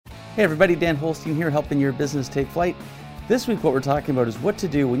Hey everybody, Dan Holstein here, helping your business take flight. This week what we're talking about is what to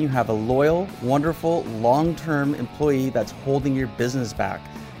do when you have a loyal, wonderful, long-term employee that's holding your business back.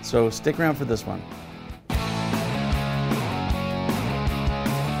 So stick around for this one.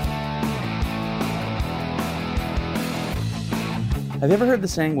 Have you ever heard the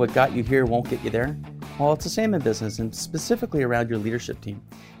saying, what got you here won't get you there? Well, it's the same in business, and specifically around your leadership team.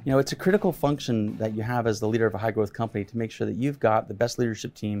 You know, it's a critical function that you have as the leader of a high growth company to make sure that you've got the best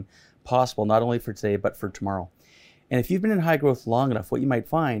leadership team possible, not only for today, but for tomorrow. And if you've been in high growth long enough, what you might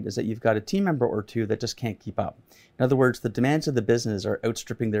find is that you've got a team member or two that just can't keep up. In other words, the demands of the business are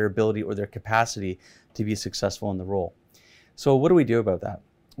outstripping their ability or their capacity to be successful in the role. So what do we do about that?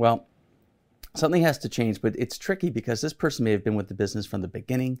 Well, something has to change, but it's tricky because this person may have been with the business from the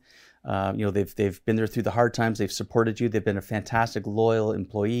beginning. They've been there through the hard times. They've supported you. They've been a fantastic, loyal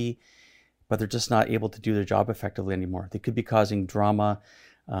employee, but they're just not able to do their job effectively anymore. They could be causing drama,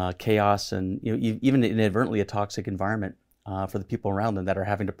 chaos, and even inadvertently a toxic environment for the people around them that are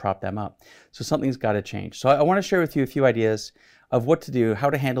having to prop them up. So something's got to change. So I want to share with you a few ideas of what to do, how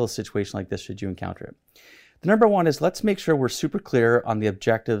to handle a situation like this should you encounter it. The number one is, let's make sure we're super clear on the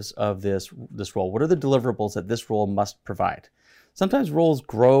objectives of this role. What are the deliverables that this role must provide? Sometimes roles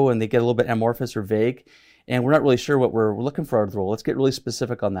grow and they get a little bit amorphous or vague, and we're not really sure what we're looking for out of the role. Let's get really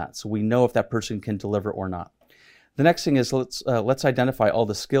specific on that so we know if that person can deliver or not. The next thing is, let's identify all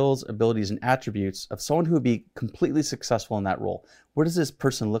the skills, abilities, and attributes of someone who would be completely successful in that role. What does this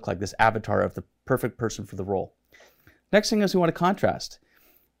person look like, this avatar of the perfect person for the role? Next thing is, we want to contrast.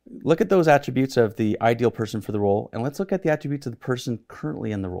 Look at those attributes of the ideal person for the role, and let's look at the attributes of the person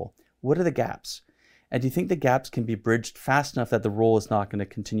currently in the role. What are the gaps? And do you think the gaps can be bridged fast enough that the role is not going to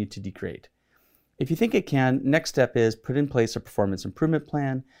continue to degrade? If you think it can, next step is put in place a performance improvement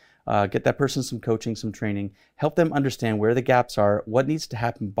plan, get that person some coaching, some training, help them understand where the gaps are, what needs to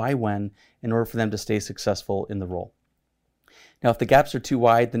happen by when in order for them to stay successful in the role. Now, if the gaps are too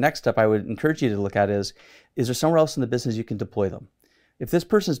wide, the next step I would encourage you to look at is there somewhere else in the business you can deploy them? If this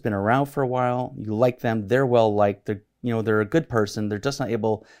person's been around for a while, you like them, they're well liked, they're a good person, they're just not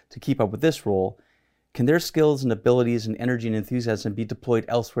able to keep up with this role, can their skills and abilities and energy and enthusiasm be deployed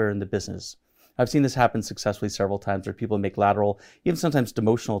elsewhere in the business? I've seen this happen successfully several times where people make lateral, even sometimes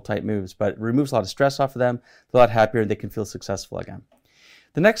demotional type moves, but it removes a lot of stress off of them, they're a lot happier, and they can feel successful again.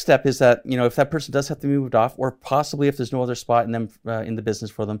 The next step is that, if that person does have to be moved off, or possibly if there's no other spot in them in the business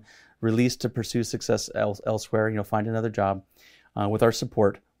for them, released to pursue success elsewhere, find another job. With our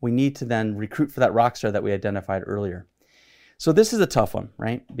support, we need to then recruit for that rock star that we identified earlier. So this is a tough one,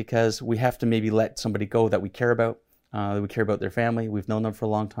 right? Because we have to maybe let somebody go that we care about their family, we've known them for a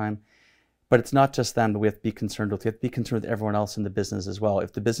long time. But it's not just them that we have to be concerned with. We have to be concerned with everyone else in the business as well.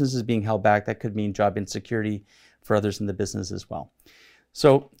 If the business is being held back, that could mean job insecurity for others in the business as well.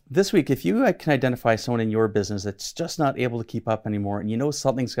 So this week, if you can identify someone in your business that's just not able to keep up anymore, and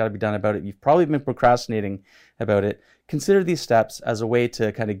something's got to be done about it, you've probably been procrastinating about it, consider these steps as a way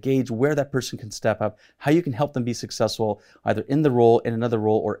to kind of gauge where that person can step up, how you can help them be successful, either in the role, in another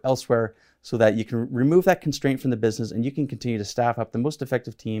role, or elsewhere, so that you can remove that constraint from the business and you can continue to staff up the most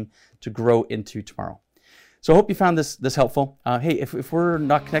effective team to grow into tomorrow. So I hope you found this helpful. Hey, if we're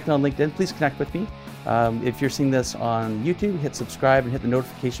not connected on LinkedIn, please connect with me. If you're seeing this on YouTube, hit subscribe and hit the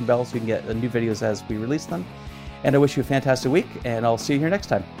notification bell so you can get new videos as we release them. And I wish you a fantastic week, and I'll see you here next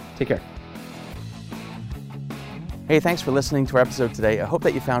time. Take care. Hey, thanks for listening to our episode today. I hope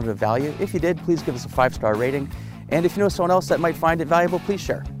that you found it of value. If you did, please give us a 5-star rating. And if you know someone else that might find it valuable, please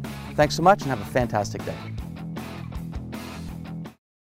share. Thanks so much and have a fantastic day.